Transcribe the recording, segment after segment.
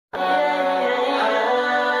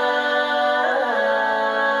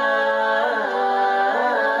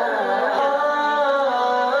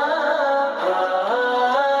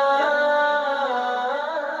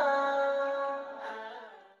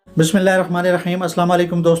बिस्मिल्लाहिर्रहमानिर्रहीम। अस्सलाम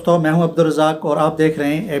वालेकुम दोस्तों, मैं हूं अब्दुल रज़ाक और आप देख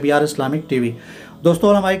रहे हैं ABR इस्लामिक टीवी। दोस्तों,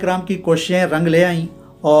 उलमाए किराम की कोशिशें रंग ले आईं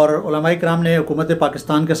और उलमाए किराम ने हुकूमत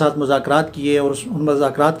पाकिस्तान के साथ मुज़ाकरात किए और उन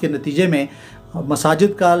मुज़ाकरात के नतीजे में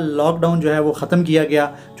मसाजिद का लॉकडाउन जो है वो ख़त्म किया गया।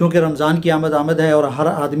 चूँकि रमज़ान की आमद है और हर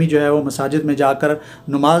आदमी जो है वो मसाजिद में जाकर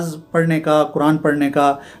नमाज़ पढ़ने का, कुरान पढ़ने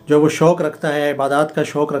का जो है वो शौक़ रखता है, इबादत का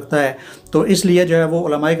शौक़ रखता है। तो इसलिए जो है वो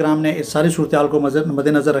उलमाए किराम ने इस सारी सूरत हाल को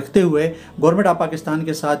मद्देनज़र रखते हुए गवर्नमेंट ऑफ पाकिस्तान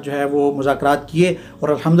के साथ जो है वो मुज़ाकरात किए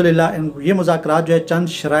और अल्हम्दुलिल्लाह ये मुज़ाकरात जो है चंद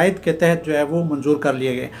शराइत के तहत जो है वो मंजूर कर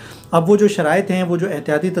लिए गए। अब वो जो शराइत हैं, वो जो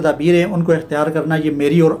एहतियाती तदाबीर हैं, उनको इख्तियार करना ये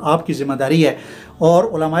मेरी और आपकी ज़िम्मेदारी है। और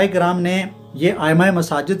उलमाए किराम ने ये आइमाए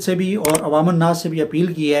मसाजिद से भी और अवामुन नास से भी अपील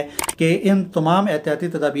की है कि इन तमाम एहतियाती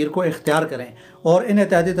तदाबीर को इख्तियार करें और इन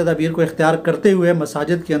एहतियाती तदाबीर को इख्तियार करते हुए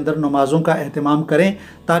मसाजिद के अंदर नमाज़ों का अहतमाम करें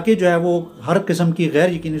ताकि जो है वो हर किस्म की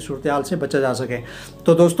गैर यकीनी सूरत हाल से बचा जा सके।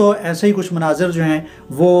 तो दोस्तों, ऐसे ही कुछ मनाज़िर जो हैं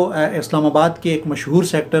वो इस्लामाबाद के एक मशहूर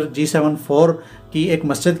सेक्टर G74 की एक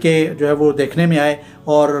मस्जिद के जो है वो देखने में आए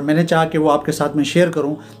और मैंने चाहा कि वो आपके साथ में शेयर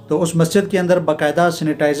करूं। तो उस मस्जिद के अंदर बाकायदा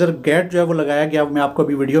सैनिटाइज़र गेट जो है वो लगाया गया, मैं आपको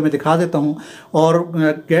अभी वीडियो में दिखा देता हूं। और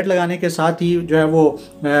गेट लगाने के साथ ही जो है वो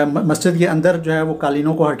मस्जिद के अंदर जो है वो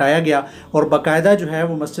कालीनों को हटाया गया और बाकायदा जो है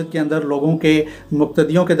वो मस्जिद के अंदर लोगों के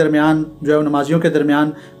मुक्तदियों के दरमियान जो है नमाजियों के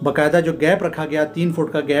दरमियान बाकायदा जो गैप रखा गया, 3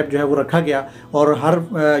 फुट का गैप जो है वो रखा गया और हर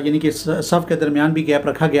यानी कि सफ़ के दरमियान भी गैप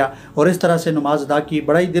रखा गया और इस तरह से नमाज अदा की।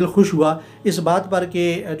 बड़ा ही दिल खुश हुआ इस बात पर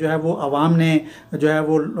कि जो है वो आवाम ने जो है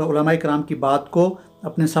वो उलमाए किराम की बात को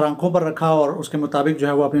अपने सर आँखों पर रखा और उसके मुताबिक जो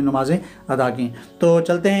है वो अपनी नमाज़ें अदा की। तो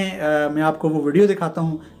चलते हैं, मैं आपको वो वीडियो दिखाता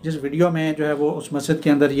हूँ जिस वीडियो में जो है वो उस मस्जिद के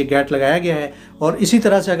अंदर ये गेट लगाया गया है। और इसी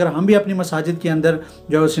तरह से अगर हम भी अपनी मसाजिद के अंदर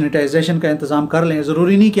जो है सैनिटाइजेशन का इंतज़ाम कर लें,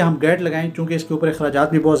 ज़रूरी नहीं कि हम गेट लगाएं चूँकि इसके ऊपर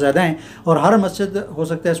अखराजात भी बहुत ज़्यादा हैं और हर मस्जिद हो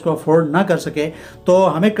सकता है इसको अफोर्ड ना कर सके, तो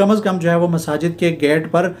हमें कम अज़ कम जो है वो मसाजिद के गेट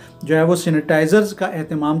पर जो है वो सैनिटाइज़र्स का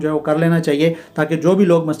अहतमाम जो है वो कर लेना चाहिए ताकि जो भी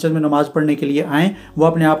लोग मस्जिद में नमाज़ पढ़ने के लिए आएँ वो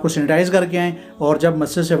अपने आप को सैनिटाइज़ करके आएँ और जब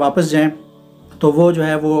मस्जिद से वापस जाएं तो वो जो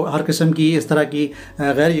है वो हर किस्म की इस तरह की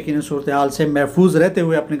गैर यकीनी सूरत हाल से महफूज रहते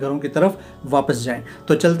हुए अपने घरों की तरफ वापस जाएं।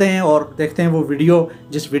 तो चलते हैं और देखते हैं वो वीडियो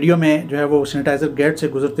जिस वीडियो में जो है वो सैनिटाइज़र गेट से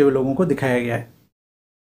गुजरते हुए लोगों को दिखाया गया है।